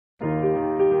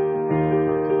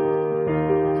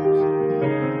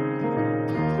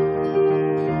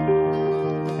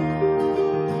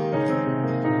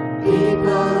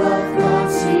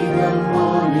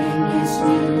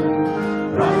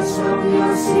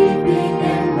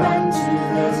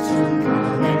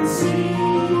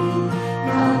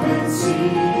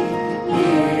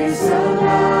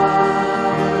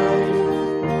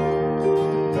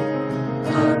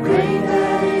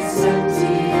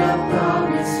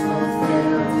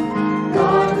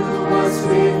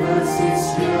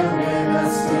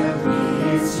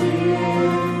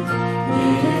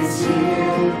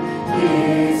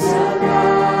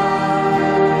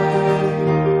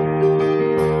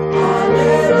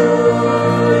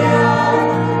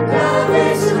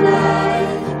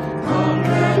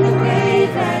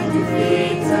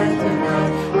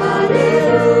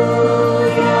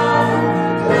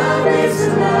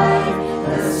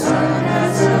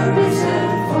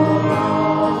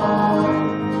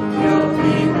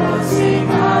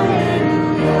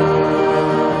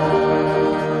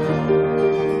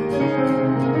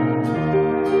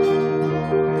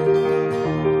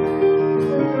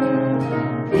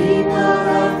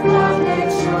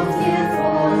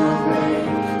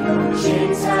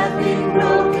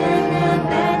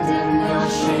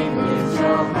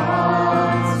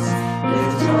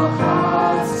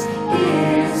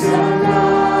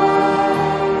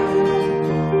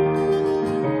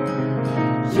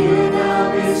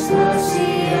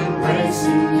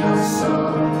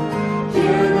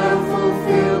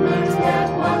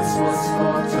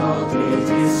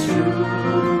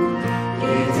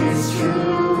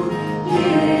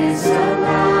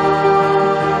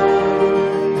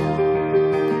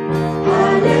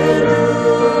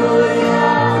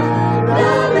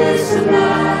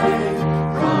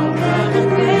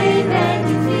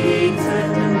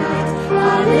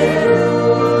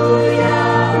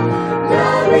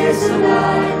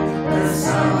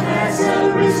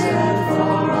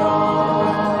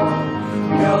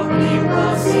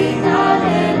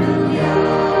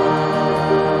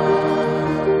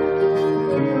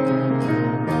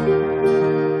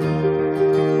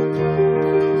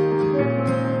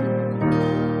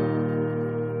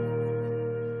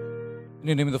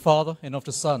In the name of the Father, and of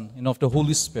the Son, and of the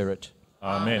Holy Spirit.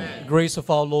 Amen. The grace of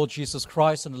our Lord Jesus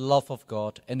Christ, and the love of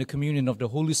God, and the communion of the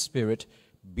Holy Spirit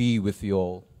be with you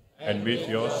all. And with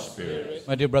your spirit.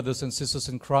 My dear brothers and sisters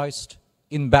in Christ,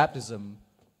 in baptism,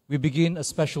 we begin a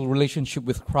special relationship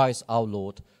with Christ our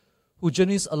Lord, who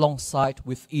journeys alongside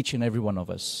with each and every one of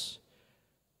us.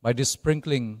 By this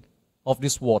sprinkling of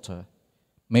this water,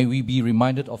 may we be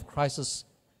reminded of Christ's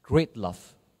great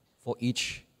love for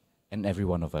each and every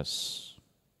one of us.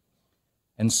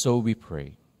 And so we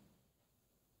pray.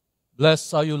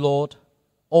 Blessed are you, Lord,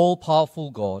 all-powerful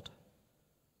God.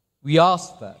 We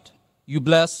ask that you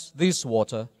bless this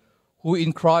water, who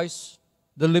in Christ,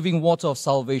 the living water of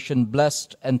salvation,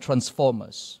 blessed and transform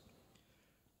us.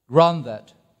 Grant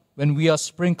that when we are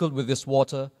sprinkled with this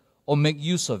water or make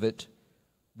use of it,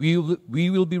 we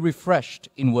will be refreshed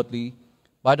inwardly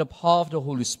by the power of the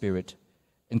Holy Spirit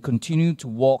and continue to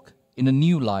walk in a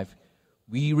new life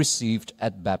we received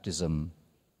at baptism.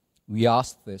 We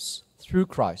ask this through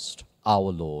Christ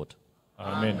our Lord.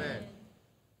 Amen.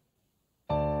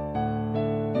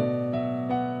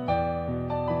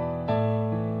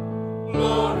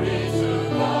 Glory to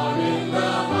God in the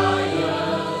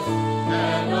highest,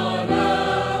 and on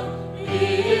earth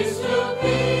peace to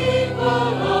people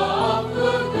of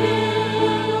good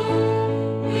will.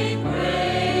 We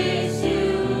praise you,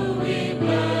 we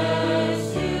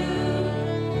bless you,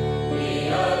 we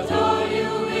adore you,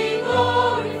 we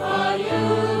glorify you.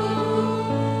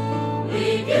 We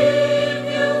give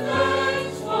you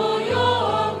thanks for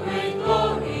your great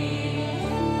glory.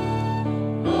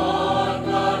 Lord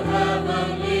God,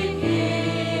 heavenly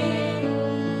King,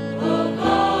 O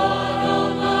God,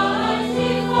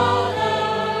 Almighty Father,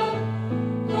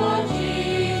 Lord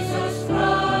Jesus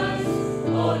Christ,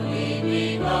 only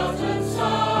begotten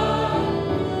Son,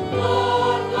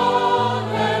 Lord God,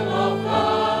 Lamb of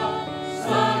God,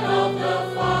 Son of the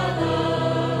Father,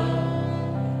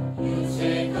 you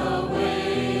take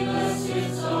away the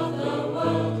sins of the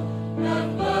world,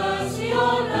 have mercy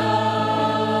on us.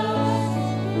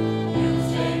 You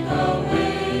take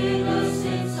away the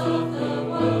sins of the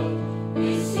world,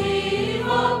 receive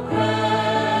our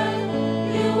prayer.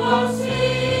 You are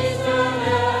seated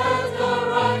at the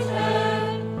right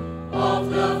hand of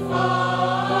the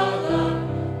Father,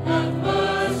 have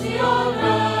mercy on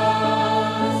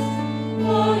us.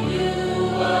 For you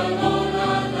alone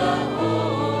are the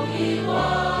Holy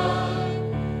One,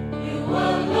 you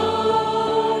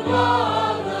alone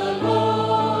are the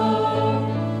Lord.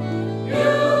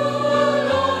 You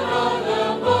alone are the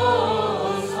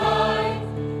Most High,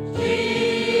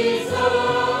 Jesus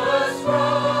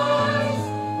Christ,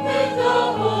 with the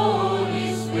Holy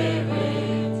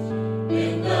Spirit,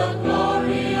 in the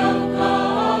glory of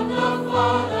God the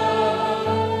Father.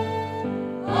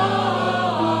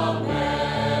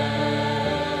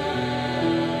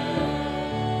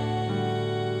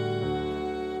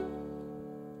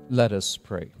 Let us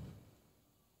pray.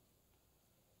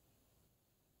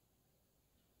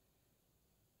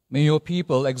 May your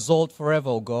people exalt forever,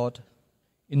 O God,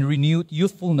 in renewed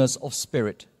youthfulness of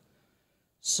spirit,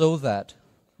 so that,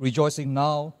 rejoicing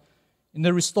now in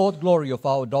the restored glory of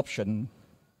our adoption,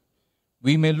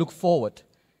 we may look forward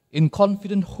in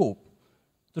confident hope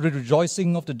to the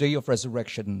rejoicing of the day of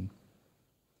resurrection.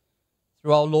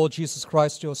 Through our Lord Jesus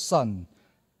Christ, your Son,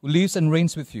 who lives and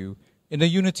reigns with you in the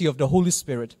unity of the Holy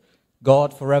Spirit,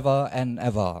 God forever and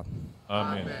ever.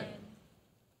 Amen.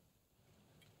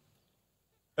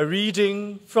 A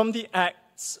reading from the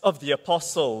Acts of the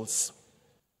Apostles.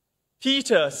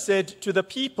 Peter said to the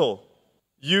people,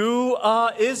 "You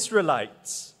are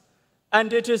Israelites,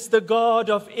 And it is the God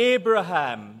of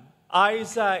Abraham,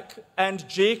 Isaac, and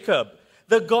Jacob,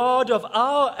 the God of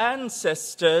our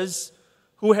ancestors,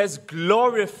 who has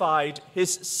glorified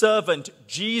his servant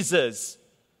Jesus,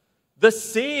 the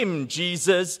same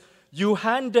Jesus you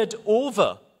handed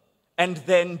over and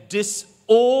then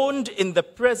disowned in the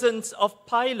presence of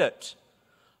Pilate,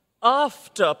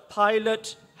 after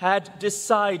Pilate had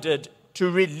decided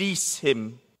to release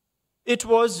him. It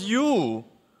was you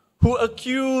who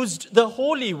accused the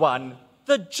Holy One,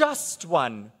 the Just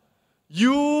One,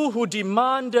 you who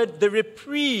demanded the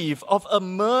reprieve of a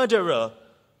murderer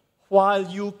while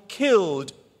you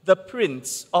killed the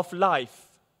Prince of Life.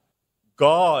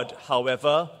 God,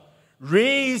 however,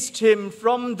 raised him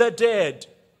from the dead,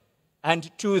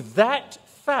 and to that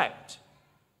fact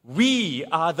we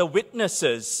are the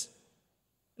witnesses.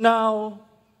 Now,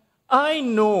 I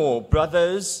know,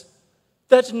 brothers,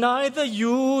 that neither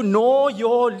you nor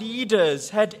your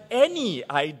leaders had any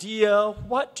idea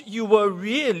what you were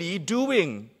really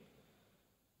doing.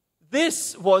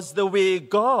 This was the way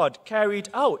God carried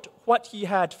out what he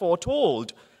had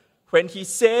foretold when he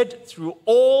said through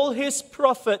all his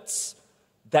prophets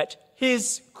that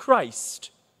his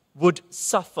Christ would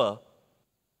suffer.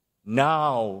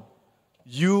 Now,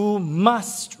 you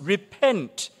must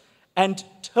repent and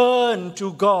turn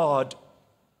to God,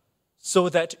 so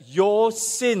that your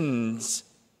sins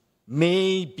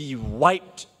may be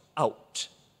wiped out.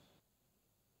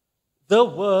 The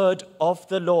word of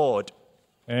the Lord.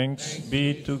 Thanks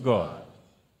be to God.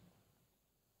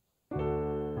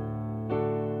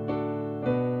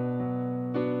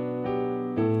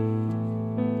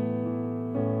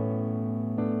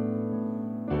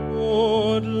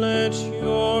 Lord, let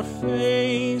your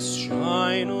face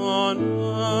shine on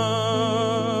us.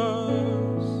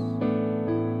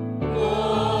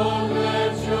 Lord,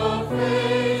 let your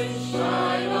face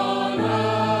shine on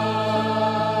us.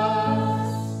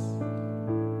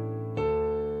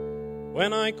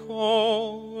 When I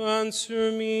call,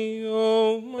 answer me,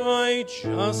 O my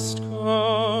just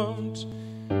God.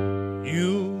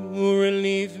 You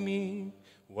relieve me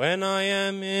when I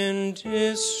am in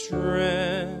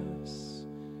distress.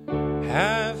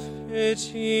 Have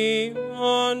pity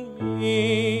on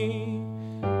me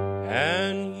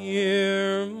and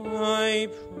hear my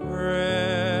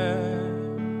prayer.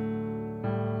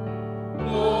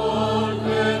 Lord,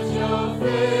 let your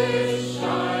face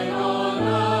shine on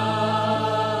us.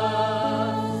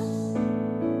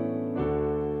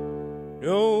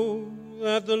 Know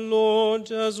that the Lord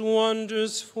does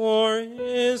wonders for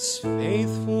his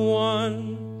faithful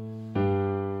one.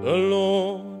 The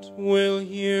Lord will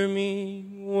hear me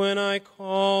when I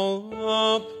call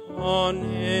upon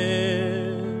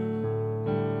him.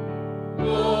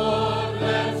 Lord,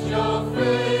 let your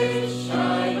face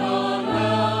shine on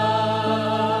us.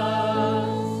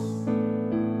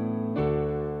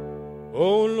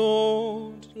 O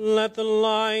Lord, let the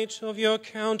light of your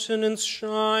countenance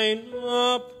shine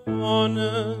upon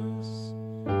us.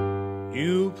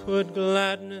 You put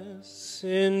gladness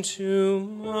into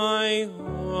my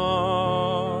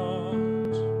heart.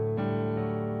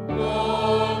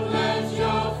 Lord, let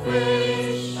your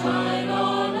face shine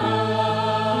on us.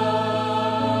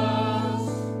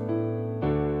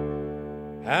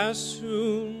 As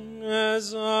soon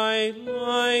as I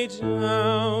lie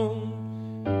down,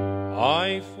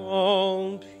 I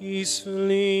fall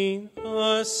peacefully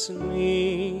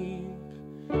asleep.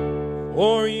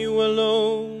 For you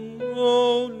alone,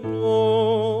 O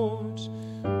Lord,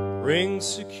 bring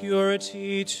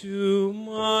security to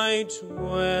my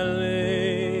dwelling.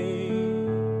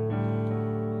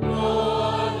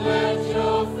 Lord, let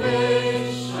your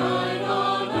face shine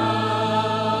on us.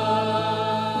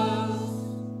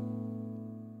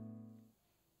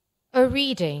 A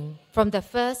reading from the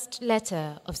first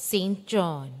letter of St.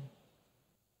 John.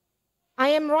 I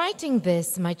am writing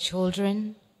this, my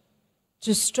children,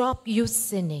 to stop you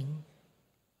sinning.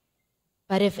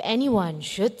 But if anyone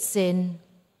should sin,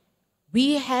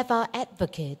 we have our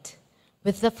advocate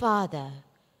with the Father,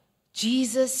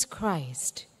 Jesus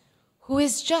Christ, who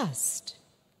is just.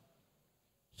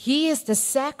 He is the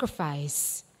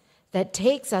sacrifice that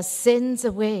takes our sins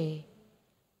away,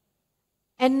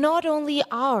 and not only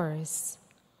ours,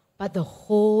 but the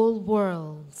whole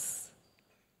world's.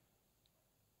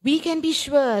 We can be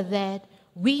sure that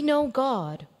we know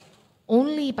God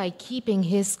only by keeping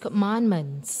his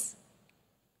commandments.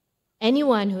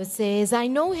 Anyone who says, I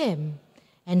know him,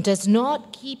 and does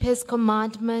not keep his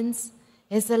commandments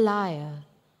is a liar,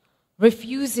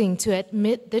 refusing to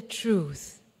admit the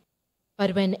truth.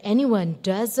 But when anyone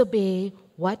does obey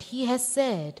what he has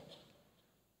said,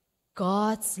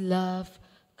 God's love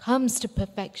comes to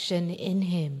perfection in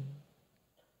him.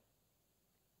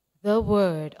 The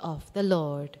word of the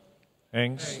Lord.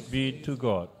 Thanks be to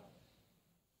God.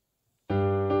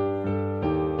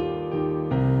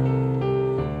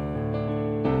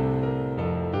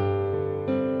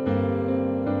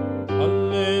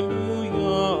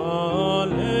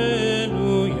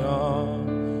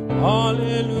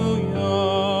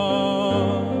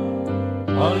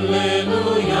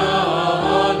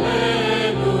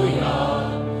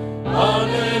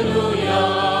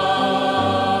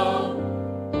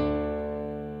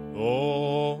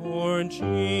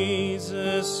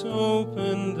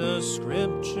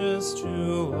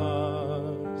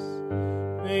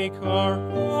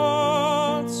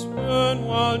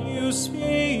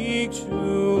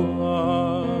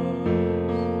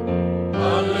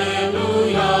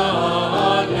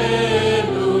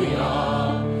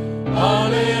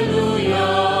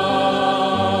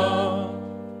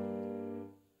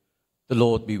 The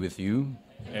Lord be with you.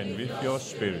 And with your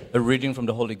spirit. A reading from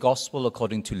the Holy Gospel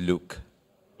according to Luke.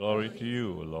 Glory to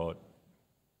you, O Lord.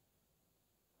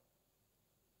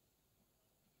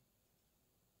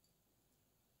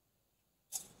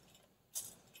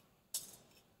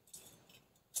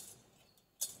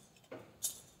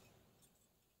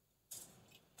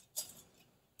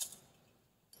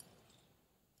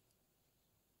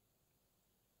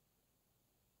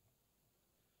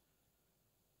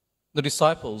 The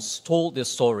disciples told their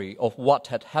story of what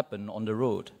had happened on the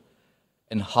road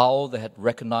and how they had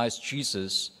recognized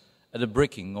Jesus at the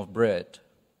breaking of bread.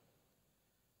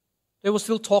 They were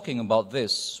still talking about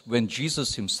this when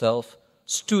Jesus himself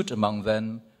stood among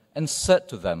them and said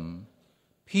to them,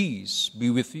 "Peace be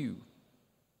with you."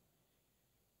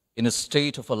 In a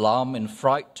state of alarm and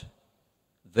fright,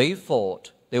 they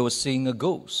thought they were seeing a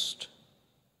ghost.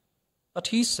 But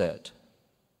he said,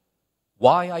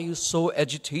 "Why are you so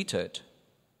agitated?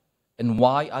 And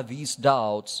why are these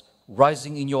doubts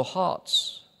rising in your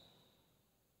hearts?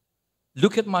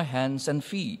 Look at my hands and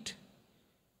feet.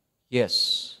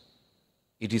 Yes,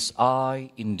 it is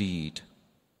I indeed.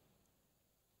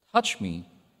 Touch me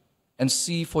and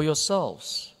see for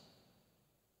yourselves.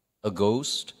 A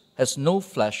ghost has no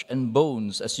flesh and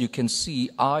bones, as you can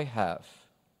see I have."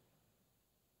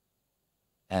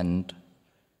 And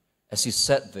as he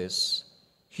said this,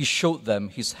 he showed them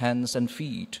his hands and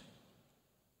feet.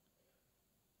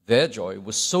 Their joy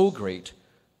was so great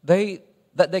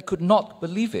that they could not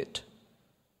believe it,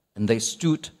 and they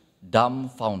stood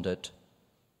dumbfounded.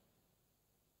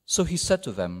 So he said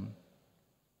to them,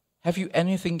 "Have you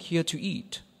anything here to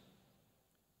eat?"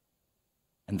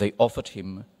 And they offered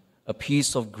him a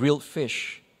piece of grilled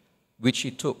fish, which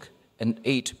he took and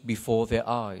ate before their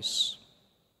eyes.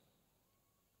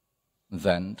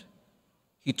 Then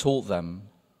he told them,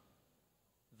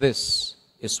 "This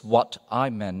is what I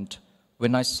meant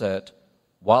when I said,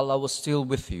 while I was still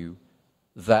with you,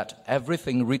 that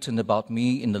everything written about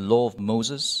me in the law of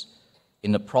Moses,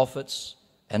 in the prophets,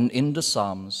 and in the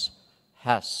Psalms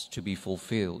has to be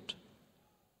fulfilled."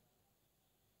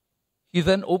 He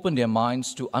then opened their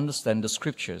minds to understand the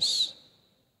scriptures,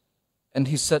 and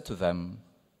he said to them,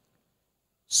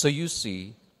 "So you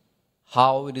see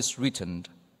how it is written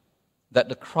that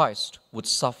the Christ would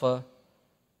suffer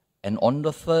and on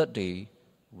the third day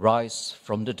rise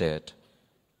from the dead,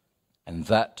 and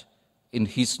that in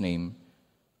his name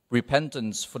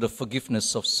repentance for the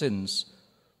forgiveness of sins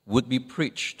would be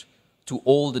preached to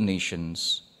all the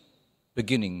nations,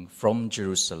 beginning from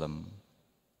Jerusalem.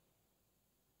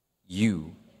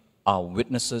 You are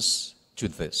witnesses to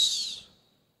this."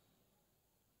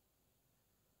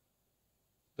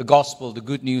 The Gospel, the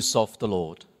good news of the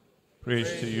Lord. Praise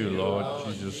to you,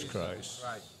 Lord Jesus Christ.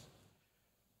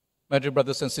 My dear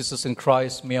brothers and sisters in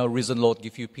Christ, may our risen Lord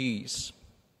give you peace.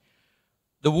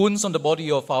 The wounds on the body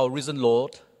of our risen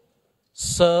Lord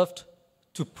served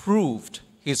to prove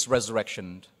his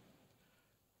resurrection,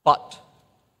 but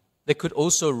they could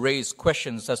also raise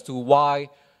questions as to why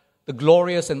the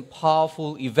glorious and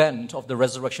powerful event of the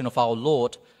resurrection of our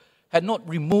Lord had not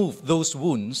removed those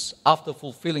wounds after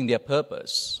fulfilling their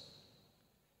purpose.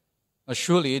 Now,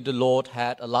 surely the Lord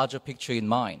had a larger picture in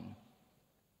mind.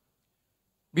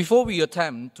 Before we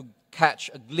attempt to catch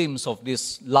a glimpse of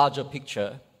this larger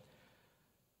picture,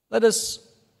 let us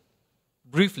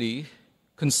briefly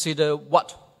consider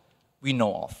what we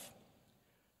know of.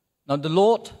 Now, the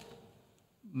Lord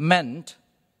meant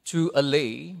to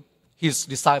allay his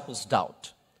disciples'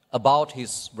 doubt about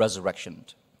his resurrection.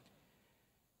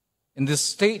 In this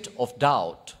state of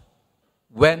doubt,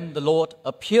 when the Lord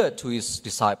appeared to his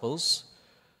disciples,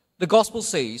 the Gospel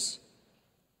says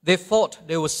they thought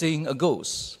they were seeing a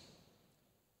ghost.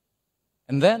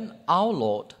 And then our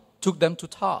Lord took them to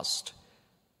task.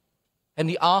 And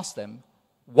he asked them,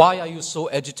 "Why are you so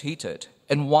agitated?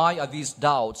 And why are these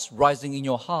doubts rising in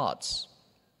your hearts?"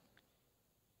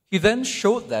 He then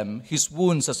showed them his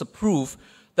wounds as a proof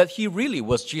that he really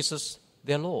was Jesus,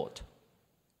 their Lord.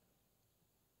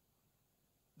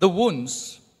 The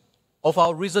wounds of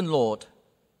our risen Lord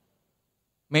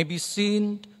may be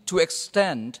seen to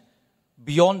extend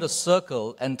beyond the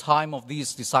circle and time of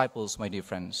these disciples, my dear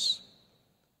friends.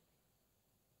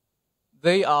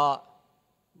 They are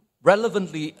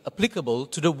relevantly applicable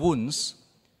to the wounds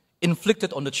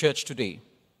inflicted on the church today,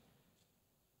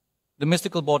 the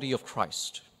mystical body of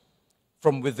Christ,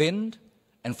 from within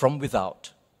and from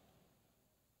without.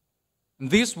 And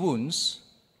these wounds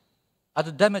are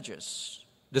the damages,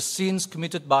 the sins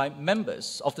committed by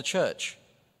members of the church,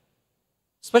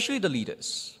 especially the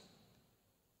leaders,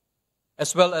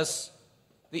 as well as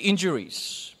the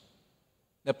injuries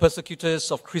that persecutors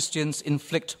of Christians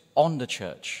inflict on the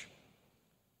church.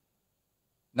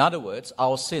 In other words,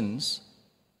 our sins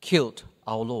killed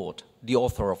our Lord, the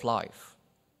author of life.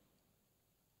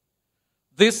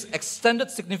 This extended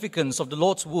significance of the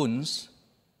Lord's wounds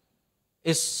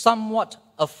is somewhat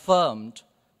affirmed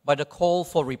by the call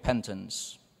for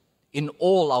repentance in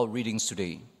all our readings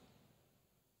today.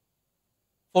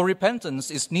 For repentance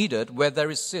is needed where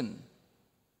there is sin.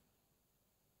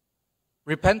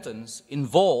 Repentance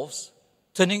involves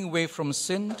turning away from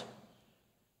sin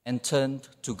and turned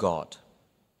to God,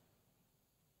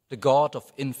 the God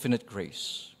of infinite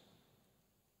grace.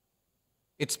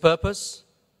 Its purpose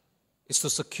is to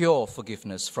secure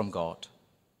forgiveness from God.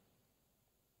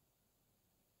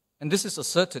 And this is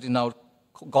asserted in our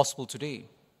gospel today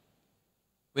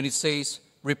when it says,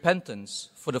 repentance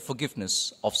for the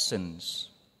forgiveness of sins.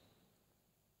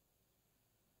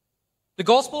 The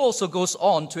gospel also goes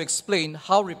on to explain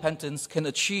how repentance can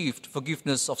achieve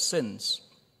forgiveness of sins.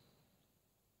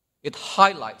 It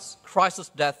highlights Christ's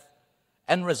death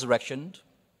and resurrection,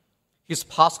 his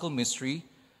paschal mystery,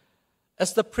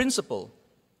 as the principle,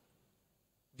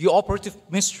 the operative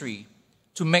mystery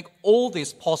to make all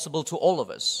this possible to all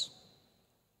of us.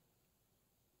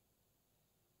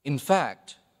 In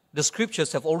fact, the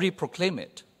scriptures have already proclaimed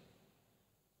it.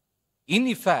 In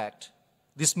effect,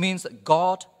 this means that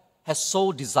God has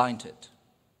so designed it.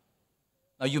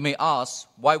 Now you may ask,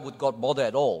 why would God bother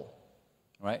at all?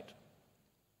 Right?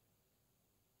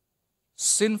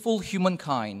 Sinful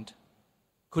humankind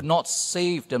could not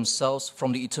save themselves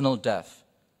from the eternal death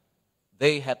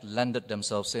they had landed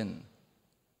themselves in.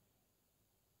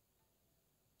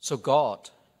 So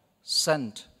God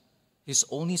sent his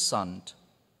only Son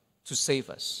to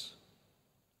save us,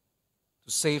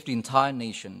 to save the entire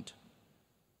nation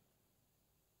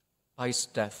by his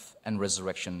death and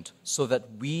resurrection, so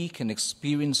that we can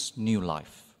experience new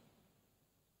life,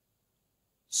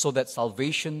 so that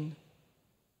salvation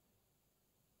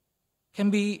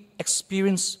can be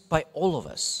experienced by all of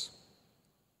us,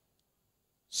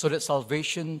 so that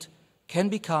salvation can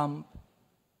become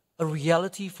a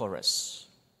reality for us,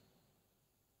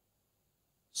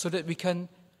 so that we can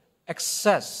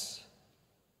access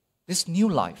this new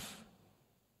life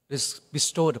that is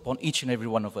bestowed upon each and every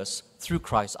one of us through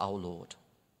Christ our Lord.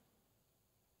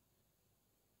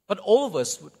 But all of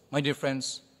us, my dear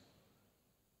friends,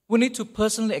 we need to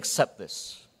personally accept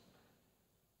this.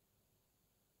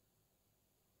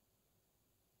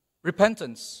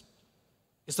 Repentance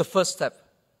is the first step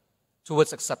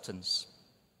towards acceptance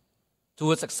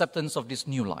of this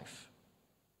new life.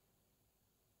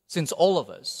 Since all of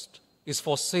us is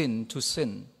for sin to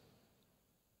sin.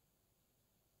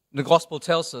 The gospel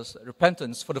tells us that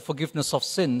repentance for the forgiveness of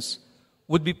sins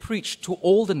would be preached to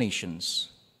all the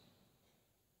nations.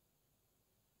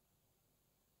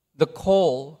 The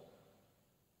call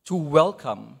to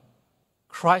welcome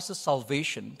Christ's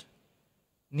salvation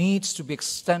needs to be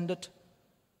extended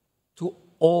to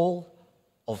all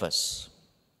of us,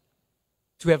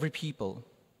 to every people,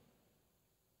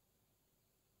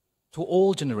 to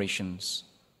all generations,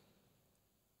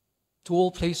 to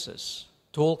all places,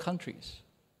 to all countries.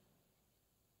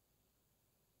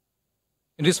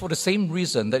 It is for the same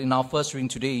reason that in our first reading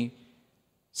today,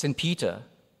 St. Peter,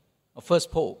 our first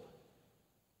Pope,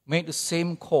 made the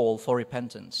same call for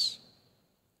repentance.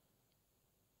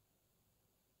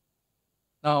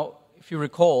 Now, if you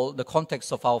recall, the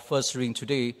context of our first reading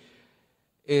today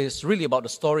is really about the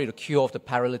story of the cure of the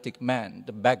paralytic man,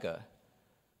 the beggar,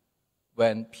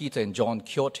 when Peter and John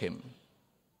cured him.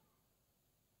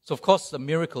 So, of course, the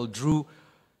miracle drew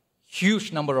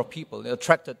huge number of people. It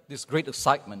attracted this great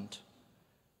excitement.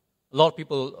 A lot of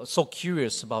people are so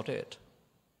curious about it.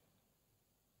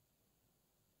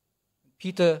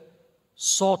 Peter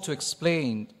sought to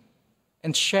explain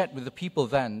and shared with the people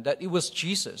then that it was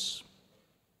Jesus.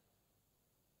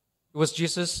 It was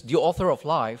Jesus, the author of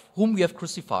life, whom we have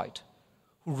crucified,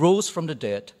 who rose from the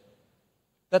dead,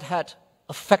 that had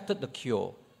affected the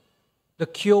cure. The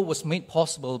cure was made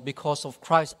possible because of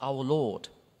Christ our Lord,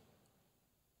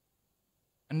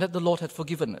 and that the Lord had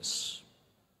forgiven us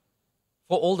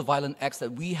for all the violent acts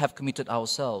that we have committed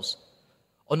ourselves,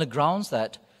 on the grounds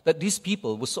that these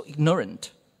people were so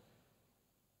ignorant.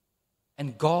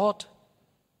 And God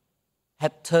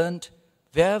had turned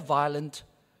their violence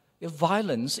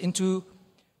into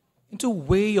a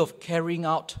way of carrying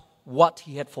out what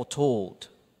he had foretold,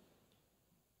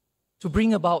 to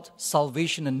bring about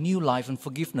salvation and new life and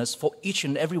forgiveness for each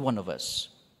and every one of us.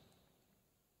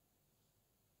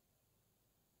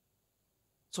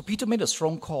 So Peter made a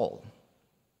strong call.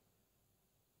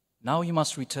 Now you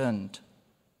must return.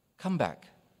 Come back.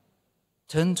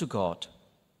 Turn to God,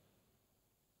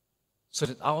 so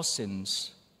that our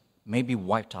sins may be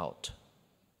wiped out.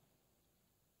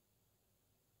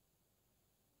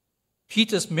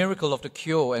 Peter's miracle of the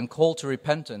cure and call to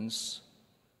repentance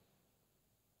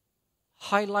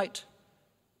highlight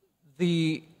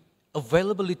the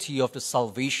availability of the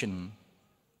salvation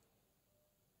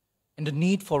and the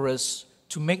need for us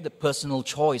to make the personal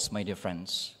choice, my dear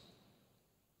friends.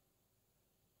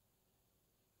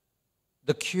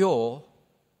 The cure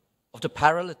of the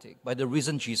paralytic by the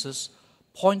risen Jesus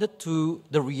pointed to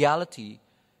the reality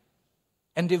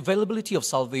and the availability of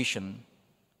salvation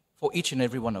for each and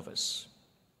every one of us.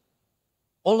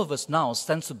 All of us now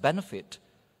stand to benefit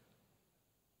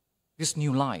this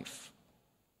new life,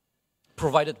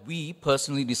 provided we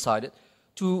personally decided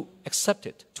to accept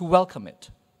it, to welcome it.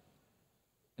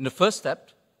 And the first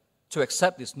step to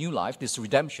accept this new life, this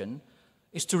redemption,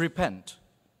 is to repent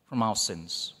from our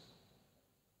sins.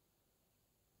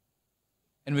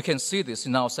 And we can see this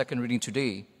in our second reading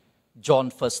today,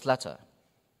 John's first letter.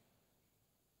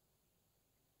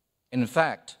 And in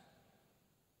fact,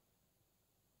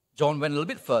 John went a little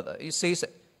bit further. He says,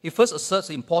 he first asserts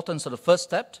the importance of the first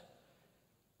step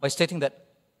by stating that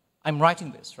I'm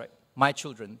writing this, right, my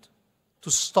children,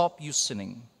 to stop you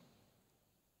sinning.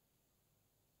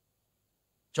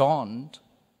 John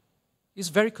is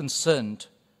very concerned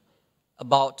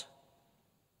about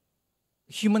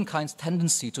humankind's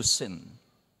tendency to sin.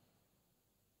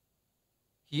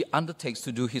 He undertakes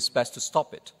to do his best to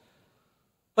stop it.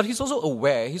 But he's also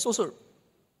aware, he's also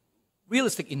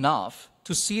realistic enough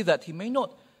to see that he may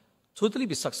not totally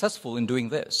be successful in doing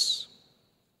this.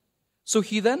 So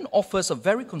he then offers a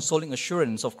very consoling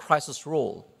assurance of Christ's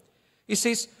role. He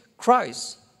says,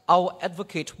 Christ, our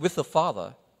advocate with the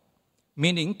Father,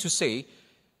 meaning to say,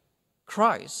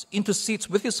 Christ intercedes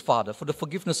with his Father for the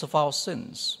forgiveness of our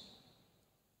sins.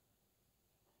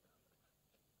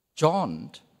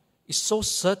 John is so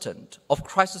certain of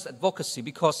Christ's advocacy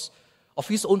because of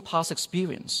his own past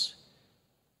experience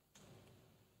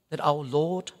that our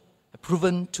Lord has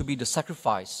proven to be the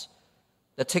sacrifice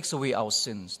that takes away our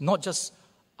sins, not just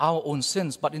our own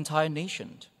sins, but the entire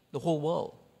nation, the whole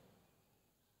world.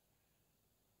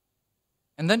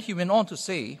 And then he went on to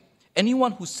say,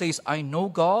 anyone who says, I know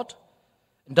God,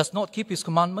 and does not keep his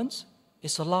commandments,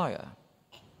 is a liar.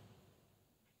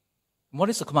 What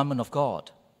is the commandment of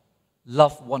God?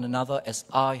 Love one another as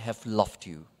I have loved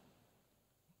you.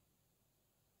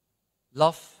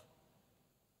 Love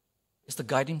is the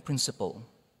guiding principle.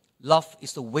 Love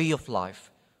is the way of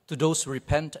life to those who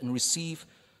repent and receive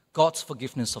God's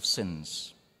forgiveness of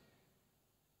sins.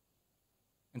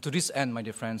 And to this end, my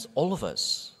dear friends, all of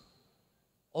us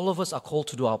are called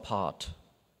to do our part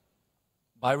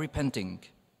by repenting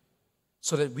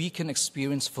so that we can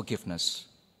experience forgiveness.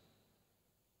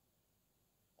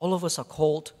 All of us are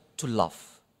called to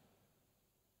love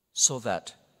so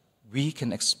that we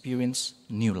can experience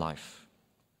new life.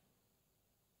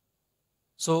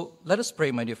 So let us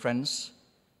pray, my dear friends,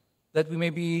 that we may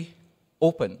be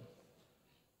open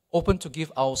to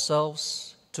give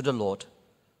ourselves to the Lord,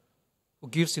 who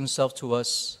gives himself to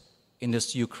us in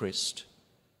this Eucharist,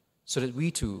 so that we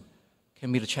too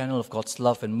can be the channel of God's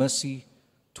love and mercy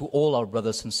to all our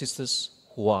brothers and sisters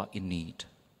who are in need.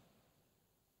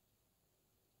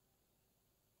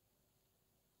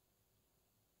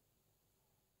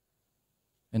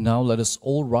 And now let us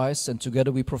all rise and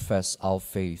together we profess our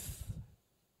faith.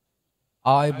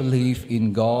 I believe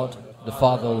in God, the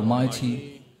Father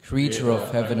Almighty, creator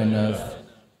of heaven and earth,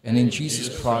 and in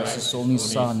Jesus Christ, his only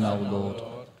Son, our Lord,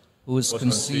 who was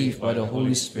conceived by the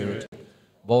Holy Spirit,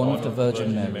 born of the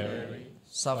Virgin Mary,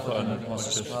 suffered under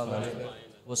Pontius Pilate,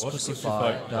 was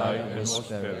crucified, died, and was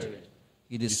buried.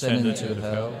 He descended into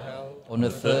hell. On the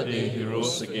third day he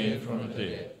rose again from the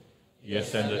dead. He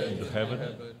ascended into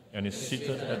heaven and is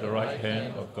seated at the right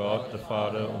hand of God the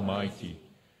Father Almighty.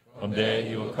 From there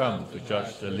he will come to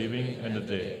judge the living and the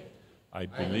dead. I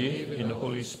believe in the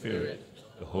Holy Spirit,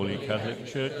 the Holy Catholic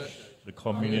Church, the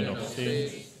communion of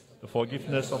saints, the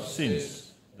forgiveness of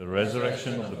sins, the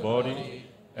resurrection of the body,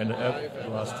 and the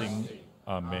everlasting.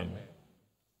 Amen.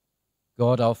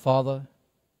 God our Father,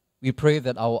 we pray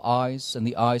that our eyes and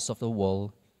the eyes of the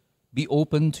world be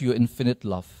open to your infinite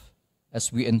love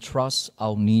as we entrust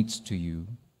our needs to you.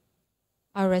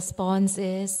 Our response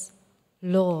is,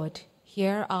 Lord,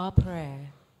 hear our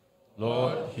prayer.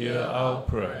 Lord, hear our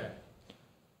prayer.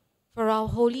 For our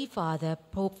Holy Father,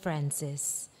 Pope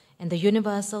Francis, and the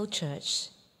Universal Church,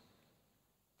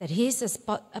 that his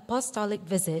apostolic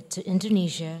visit to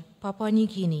Indonesia, Papua New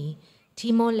Guinea,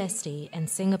 Timor-Leste, and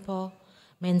Singapore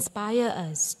may inspire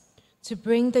us to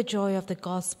bring the joy of the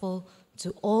gospel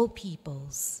to all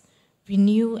peoples,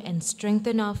 renew and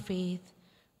strengthen our faith,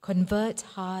 convert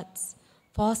hearts,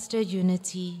 foster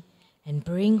unity, and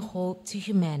bring hope to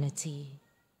humanity.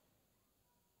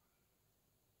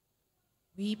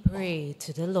 We pray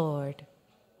to the Lord.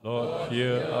 Lord,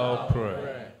 hear our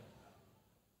prayer.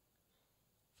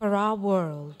 For our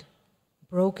world,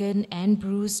 broken and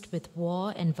bruised with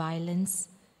war and violence,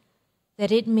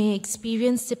 that it may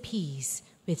experience the peace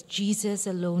which Jesus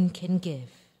alone can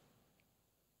give.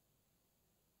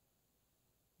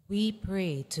 We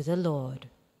pray to the Lord.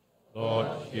 Lord,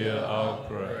 hear our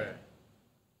prayer.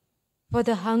 For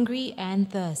the hungry and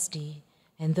thirsty,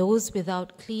 and those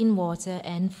without clean water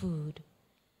and food,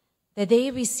 that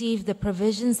they receive the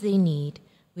provisions they need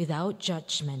without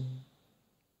judgment.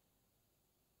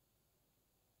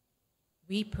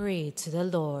 We pray to the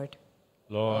Lord.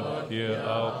 Lord, hear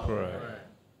our prayer.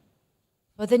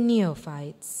 For the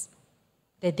neophytes,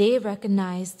 that they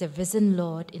recognize the risen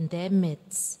Lord in their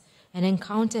midst and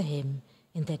encounter him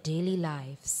in their daily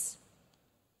lives.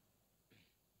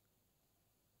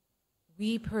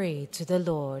 We pray to the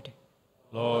Lord.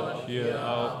 Lord, hear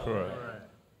our prayer.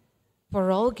 For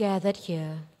all gathered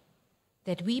here,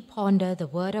 that we ponder the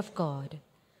word of God,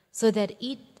 so that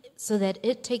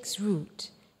it takes root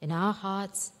in our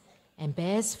hearts and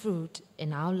bears fruit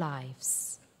in our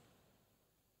lives.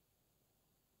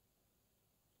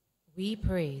 We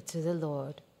pray to the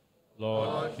Lord.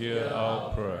 Lord, hear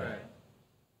our prayer.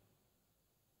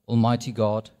 Almighty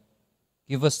God,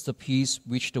 give us the peace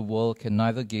which the world can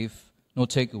neither give nor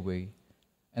take away,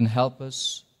 and help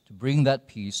us to bring that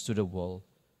peace to the world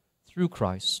through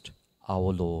Christ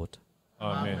our Lord.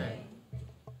 Amen.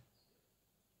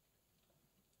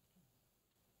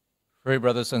 Pray,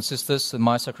 brothers and sisters, that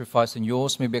my sacrifice and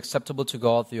yours may be acceptable to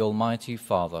God, the Almighty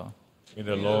Father. May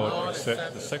the Lord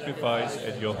accept the sacrifice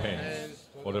at your hands,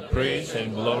 for the praise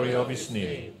and glory of his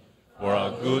name, for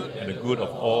our good and the good of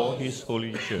all his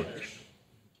holy church.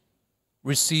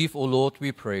 Receive, O Lord,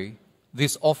 we pray,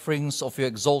 these offerings of your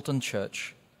exultant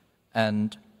church,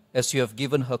 and as you have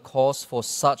given her cause for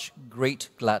such great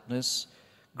gladness,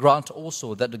 grant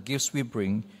also that the gifts we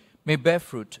bring may bear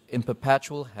fruit in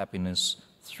perpetual happiness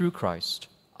through Christ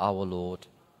our Lord.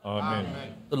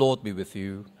 Amen. The Lord be with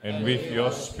you. And with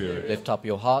your spirit, Lift up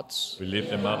your hearts. we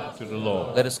lift them up to the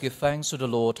Lord. Let us give thanks to the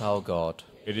Lord our God.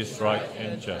 It is right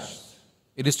and just.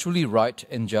 It is truly right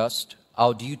and just,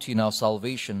 our duty and our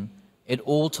salvation, at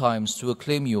all times to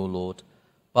acclaim you, O Lord,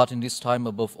 but in this time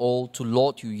above all to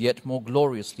laud you yet more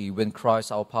gloriously when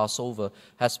Christ our Passover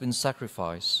has been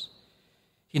sacrificed.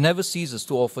 He never ceases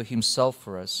to offer himself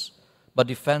for us, but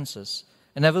defends us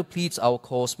and ever pleads our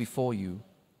cause before you.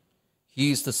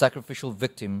 He is the sacrificial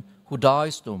victim who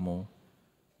dies no more,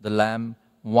 the Lamb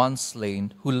once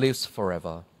slain who lives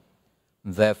forever.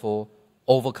 Therefore,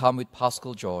 overcome with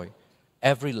paschal joy,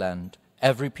 every land,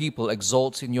 every people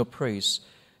exalts in your praise,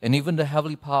 and even the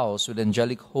heavenly powers with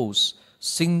angelic hosts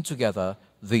sing together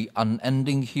the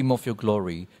unending hymn of your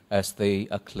glory as they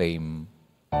acclaim.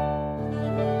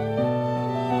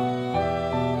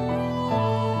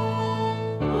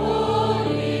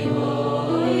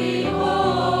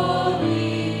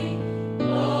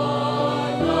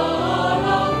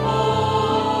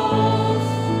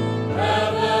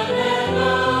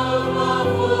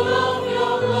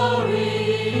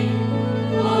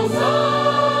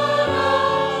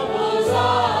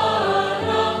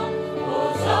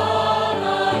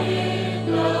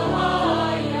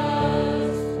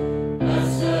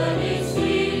 Blessed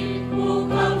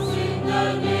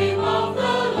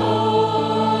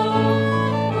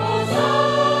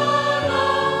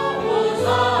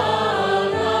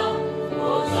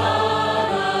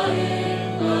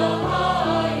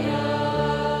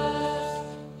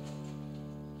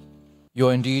You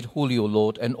are indeed holy, O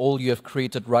Lord, and all you have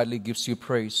created rightly gives you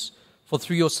praise. For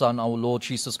through your Son, our Lord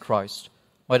Jesus Christ,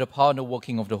 by the power and the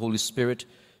working of the Holy Spirit,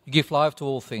 you give life to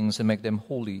all things and make them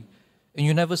holy. And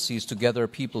you never cease to gather a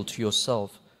people to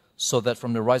yourself, so that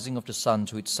from the rising of the sun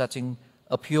to its setting,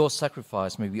 a pure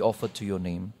sacrifice may be offered to your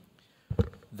name.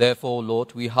 Therefore,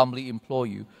 Lord, we humbly implore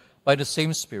you, by the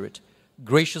same Spirit,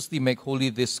 graciously make holy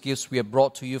these gifts we have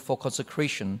brought to you for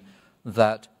consecration,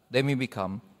 that they may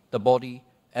become the body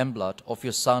and blood of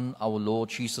your Son, our Lord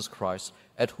Jesus Christ,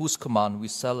 at whose command we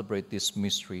celebrate these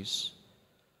mysteries.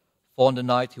 For on the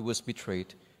night he was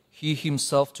betrayed, he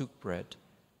himself took bread,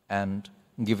 and,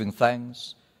 giving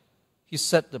thanks, he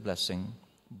said the blessing,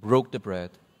 broke the bread,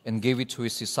 and gave it to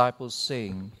his disciples,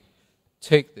 saying,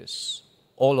 "Take this,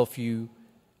 all of you,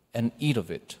 and eat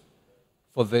of it,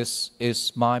 for this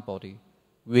is my body,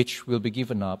 which will be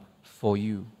given up for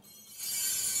you."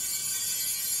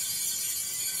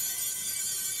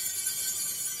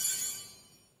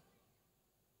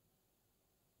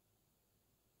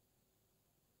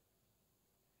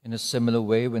 In a similar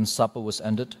way, when supper was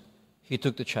ended, he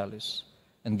took the chalice,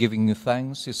 and giving you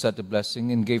thanks, he said the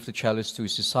blessing and gave the chalice to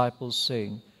his disciples,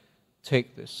 saying,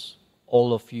 "Take this,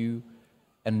 all of you,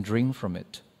 and drink from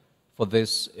it, for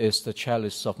this is the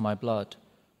chalice of my blood,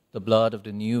 the blood of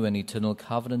the new and eternal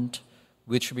covenant,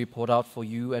 which will be poured out for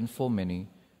you and for many,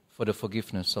 for the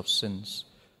forgiveness of sins.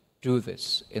 Do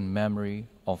this in memory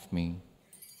of me."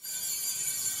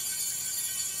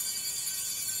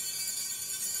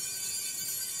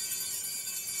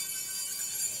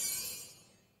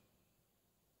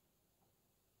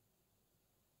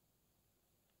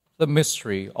 The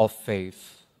mystery of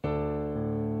faith.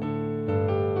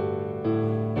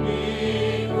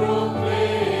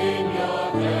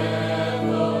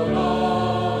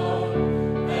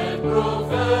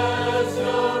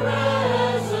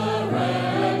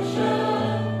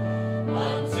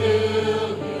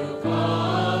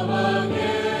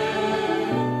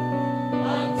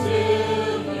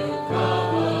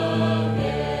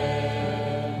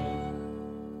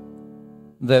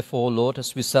 Therefore, Lord,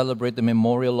 as we celebrate the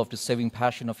memorial of the saving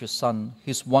passion of your Son,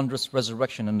 his wondrous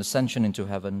resurrection and ascension into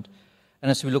heaven,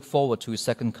 and as we look forward to his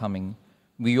second coming,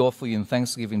 we offer you in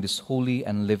thanksgiving this holy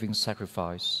and living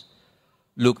sacrifice.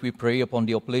 Look, we pray, upon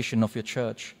the oblation of your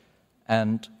church,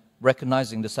 and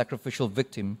recognizing the sacrificial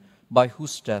victim by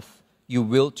whose death you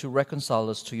willed to reconcile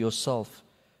us to yourself,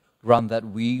 grant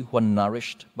that we who are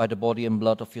nourished by the body and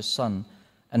blood of your Son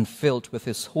and filled with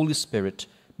his Holy Spirit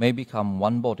may become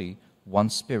one body,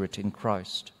 one Spirit in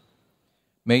Christ.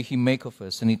 May he make of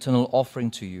us an eternal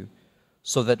offering to you,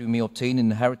 so that we may obtain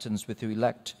inheritance with your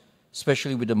elect,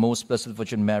 especially with the most blessed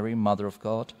Virgin Mary, Mother of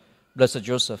God, blessed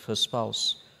Joseph, her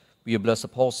spouse, with your blessed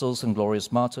apostles and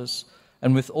glorious martyrs,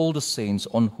 and with all the saints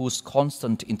on whose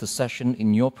constant intercession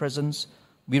in your presence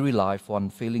we rely for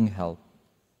unfailing help.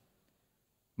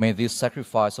 May this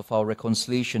sacrifice of our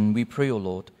reconciliation, we pray, O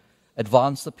Lord,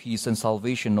 advance the peace and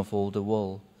salvation of all the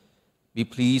world. Be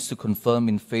pleased to confirm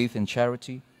in faith and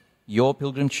charity your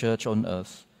pilgrim church on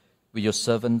earth, with your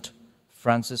servant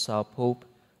Francis our Pope,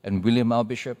 and William our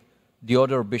Bishop, the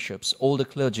order of bishops, all the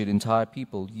clergy, the entire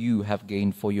people you have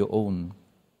gained for your own.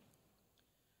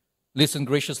 Listen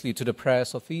graciously to the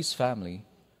prayers of these family,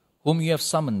 whom you have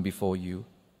summoned before you.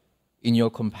 In your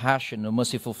compassion, O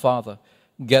merciful Father,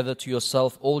 gather to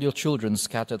yourself all your children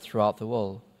scattered throughout the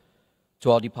world.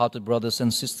 To our departed brothers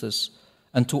and sisters,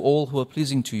 and to all who are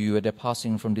pleasing to you at their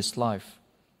passing from this life,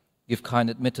 give kind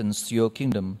admittance to your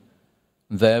kingdom.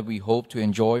 There we hope to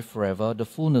enjoy forever the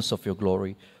fullness of your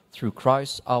glory, through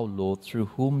Christ our Lord, through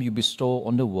whom you bestow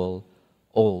on the world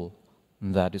all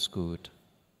that is good.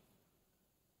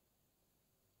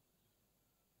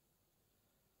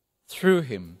 Through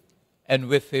him, and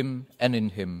with him, and in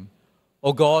him,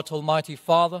 O God, Almighty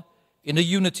Father, in the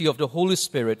unity of the Holy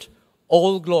Spirit,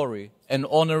 all glory and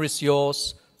honor is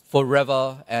yours,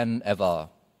 forever and ever.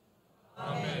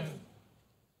 Amen.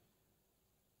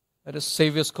 At the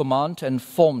Saviour's command and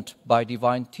formed by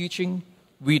divine teaching,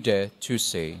 we dare to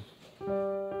say,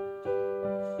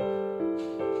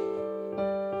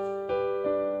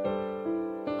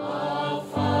 Our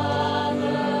Father,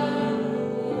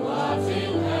 who art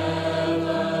in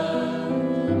heaven,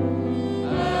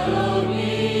 hallowed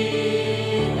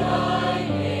be thy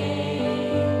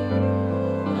name.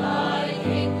 Thy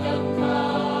kingdom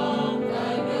come,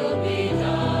 thy will be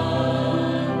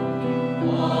done,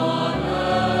 on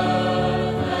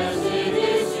earth as it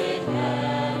is in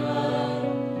heaven.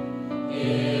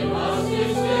 Give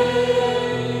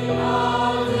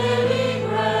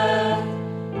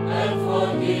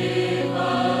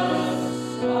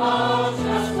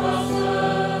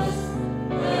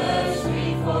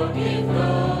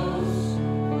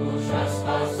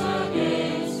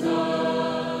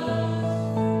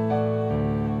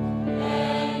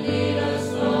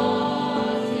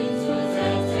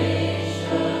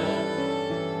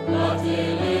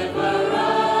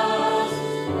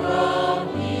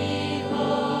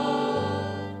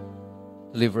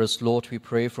Deliver us, Lord, we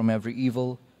pray, from every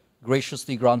evil.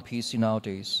 Graciously grant peace in our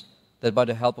days, that by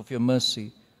the help of your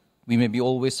mercy we may be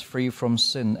always free from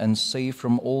sin and safe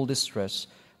from all distress,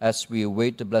 as we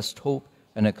await the blessed hope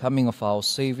and the coming of our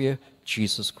Saviour,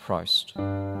 Jesus Christ.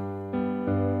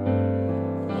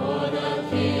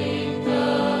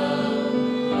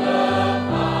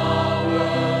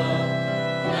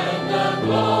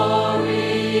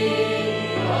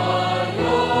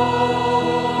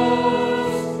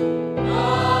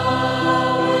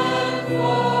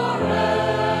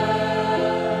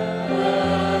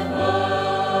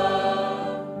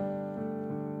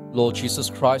 Lord Jesus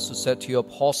Christ, who said to your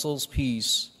apostles,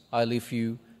 "Peace I leave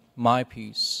you, my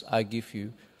peace I give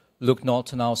you," look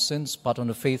not on our sins, but on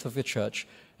the faith of your church,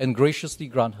 and graciously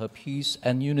grant her peace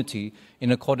and unity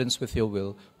in accordance with your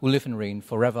will, who live and reign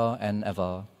forever and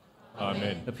ever.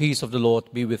 Amen. The peace of the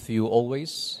Lord be with you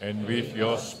always. And with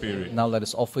your spirit. Now let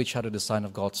us offer each other the sign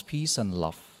of God's peace and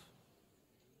love.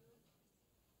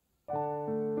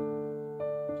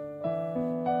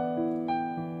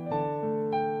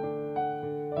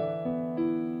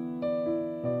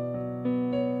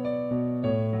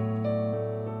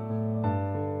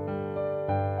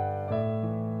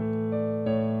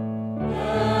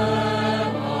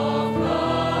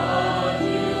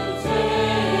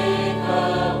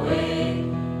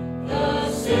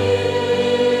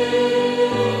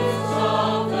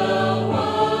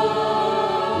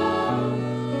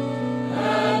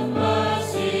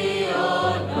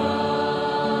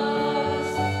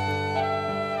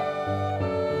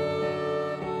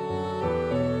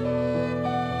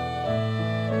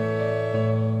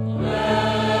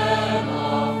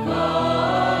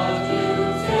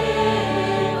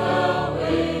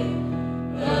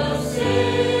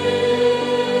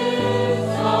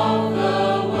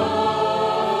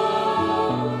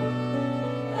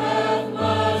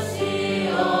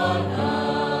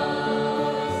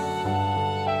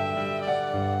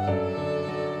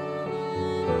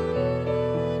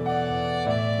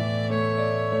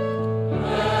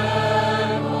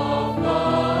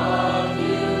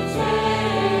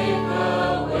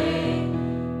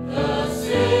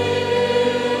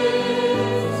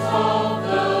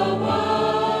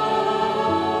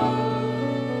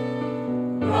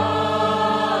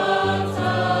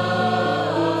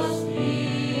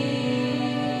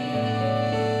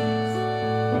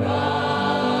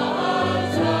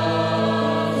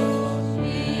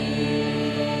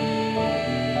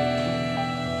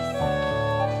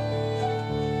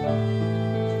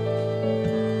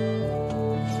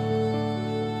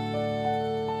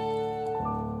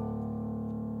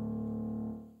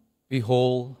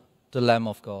 Behold the Lamb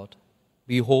of God.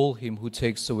 Behold him who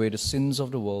takes away the sins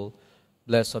of the world.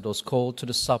 Blessed are those called to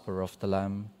the supper of the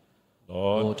Lamb.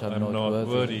 Lord, I am not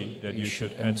worthy that you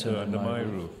should enter under my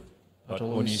roof, but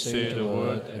only say the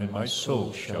word, and my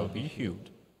soul shall be healed.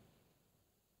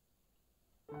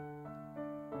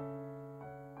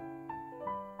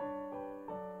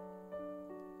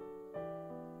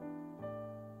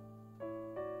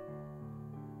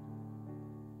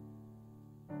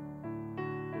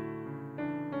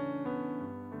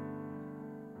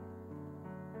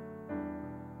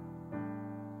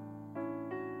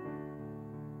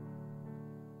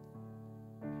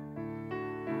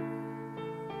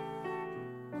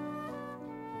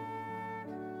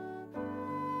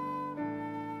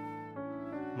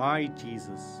 My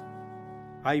Jesus,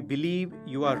 I believe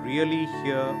you are really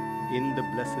here in the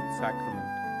Blessed Sacrament.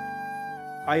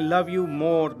 I love you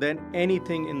more than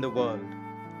anything in the world,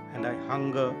 and I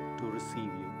hunger to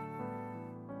receive you.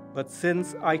 But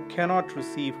since I cannot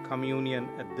receive communion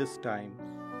at this time,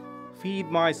 feed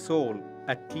my soul,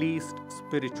 at least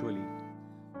spiritually.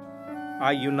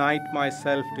 I unite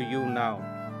myself to you now,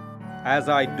 as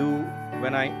I do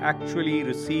when I actually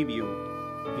receive you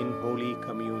in Holy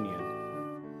Communion.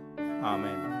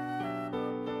 Amen.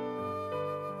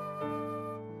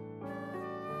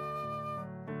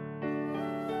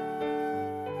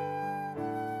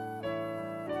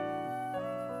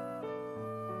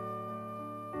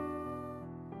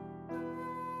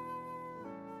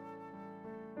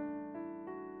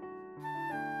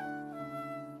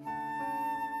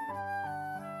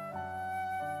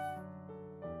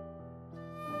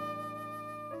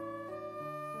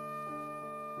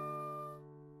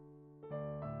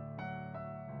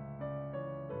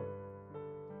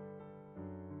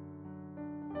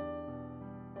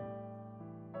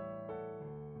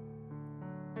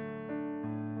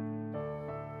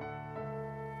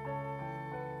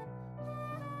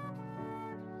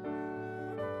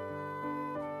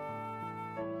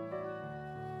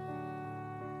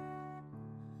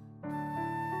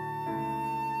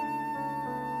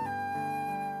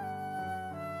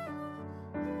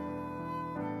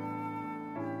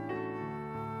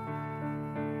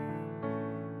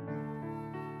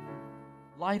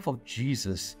 life of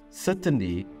Jesus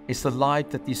certainly is a life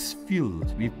that is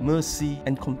filled with mercy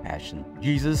and compassion.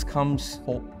 Jesus comes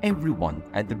for everyone,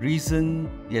 and the reason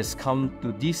he has come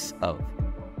to this earth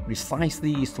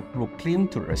precisely is to proclaim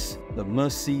to us the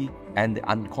mercy and the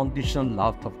unconditional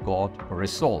love of God for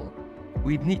us all.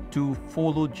 We need to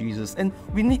follow Jesus, and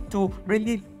we need to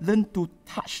really learn to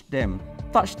touch them,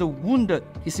 touch the wounded.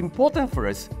 It's important for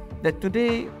us that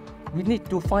today we need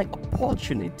to find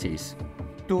opportunities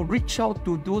to reach out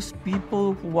to those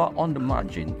people who are on the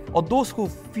margin, or those who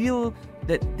feel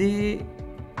that they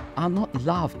are not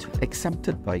loved,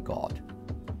 accepted by God.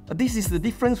 This is the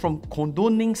difference from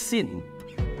condoning sin,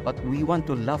 but we want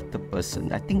to love the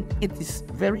person. I think it is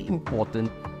very important.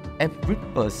 Every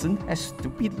person has to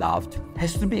be loved,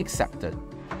 has to be accepted.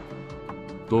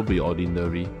 Don't be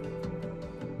ordinary,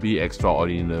 be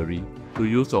extraordinary. To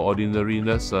use the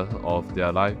ordinariness of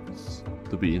their lives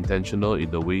to be intentional in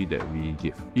the way that we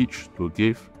give. Each to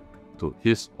give to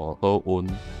his or her own,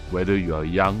 whether you are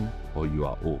young or you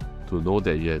are old. To know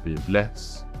that you have been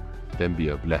blessed, then be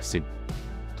a blessing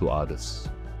to others.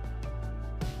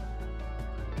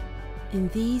 In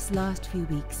these last few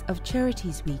weeks of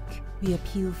Charities Week, we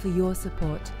appeal for your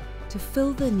support to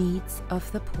fill the needs of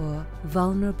the poor,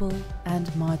 vulnerable, and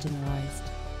marginalized.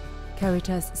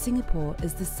 Caritas Singapore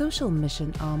is the social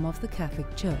mission arm of the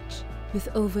Catholic Church, with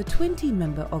over 20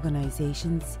 member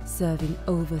organizations serving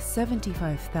over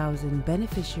 75,000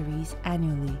 beneficiaries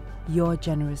annually. Your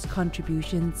generous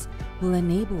contributions will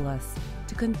enable us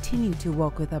to continue to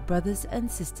walk with our brothers and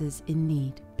sisters in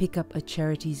need. Pick up a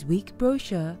Charities Week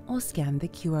brochure or scan the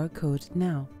QR code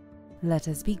now. Let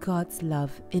us be God's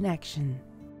love in action.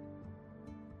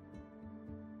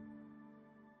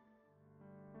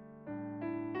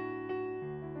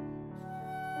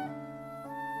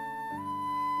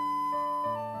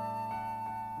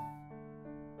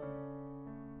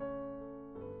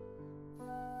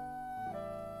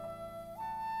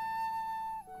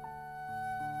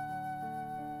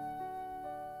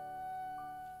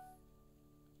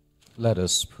 Let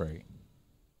us pray.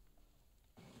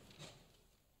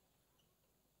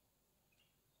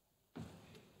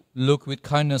 Look with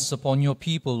kindness upon your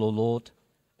people, O Lord,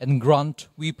 and grant,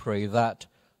 we pray, that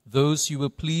those you were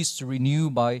pleased to renew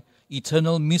by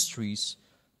eternal mysteries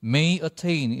may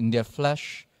attain in their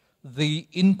flesh the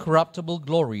incorruptible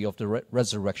glory of the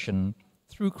resurrection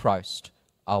through Christ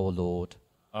our Lord.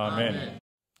 Amen.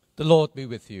 The Lord be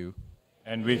with you.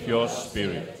 And with your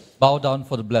spirit. Bow down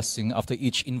for the blessing. After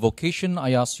each invocation,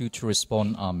 I ask you to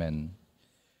respond, Amen.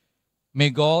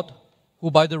 May God, who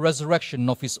by the resurrection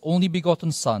of his only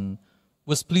begotten Son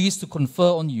was pleased to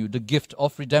confer on you the gift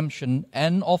of redemption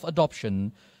and of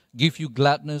adoption, give you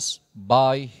gladness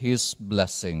by his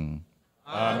blessing.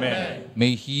 Amen.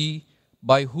 May he,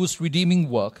 by whose redeeming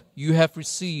work you have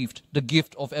received the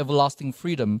gift of everlasting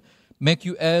freedom, make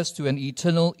you heirs to an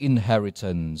eternal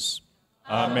inheritance.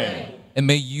 Amen. And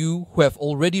may you, who have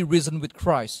already risen with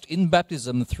Christ in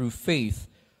baptism through faith,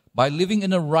 by living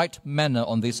in a right manner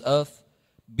on this earth,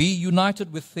 be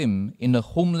united with him in the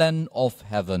homeland of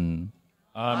heaven.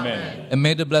 Amen. And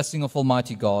may the blessing of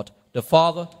Almighty God, the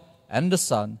Father, and the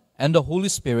Son, and the Holy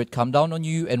Spirit come down on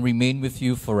you and remain with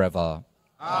you forever.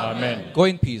 Amen. Go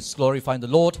in peace, glorifying the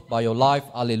Lord by your life.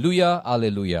 Alleluia,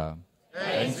 alleluia.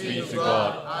 Thanks be to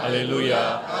God.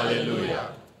 Alleluia, alleluia.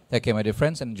 Take care, my dear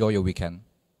friends, and enjoy your weekend.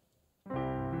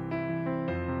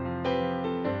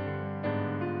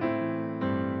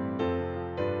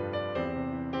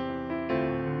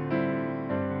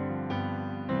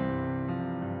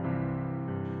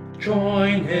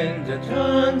 Join in the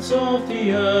dance of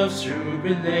the earth's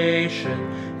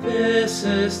jubilation. This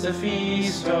is the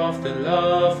feast of the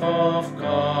love of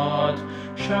God.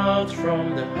 Shout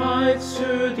from the heights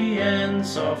to the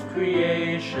ends of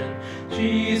creation.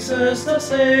 Jesus the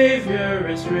Savior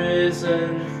is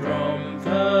risen from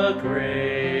the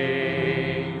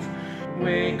grave.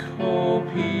 Wake, O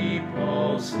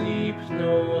people, sleep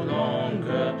no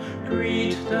longer.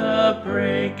 Greet the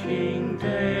breaking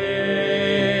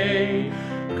day.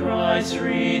 Christ,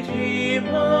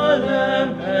 Redeemer,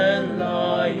 Lamb and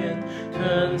Lion,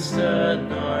 turns the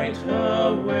night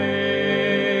away.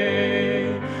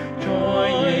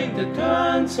 Join the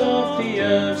dance of the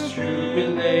earth's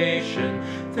jubilation.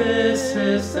 This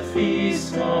is the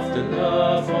feast of the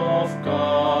love of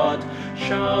God.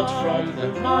 Shout from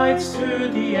the heights to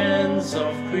the ends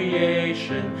of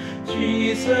creation.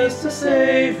 Jesus the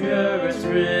Savior is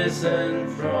risen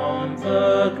from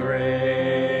the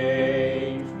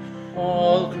grave.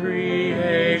 All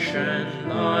creation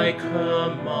like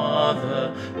a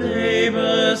mother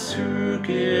labors to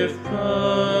give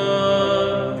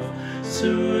birth.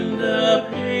 Soon the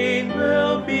pain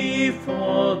will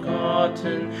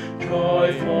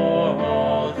joy for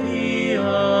all the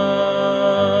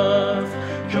earth.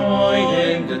 Join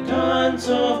in the dance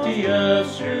of the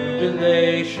earth's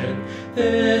jubilation.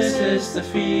 This is the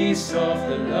feast of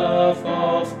the love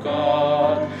of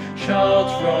God. Shout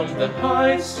from the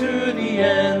heights to the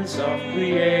ends of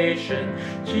creation.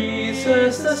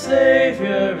 Jesus the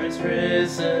Savior is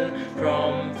risen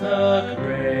from the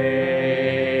grave.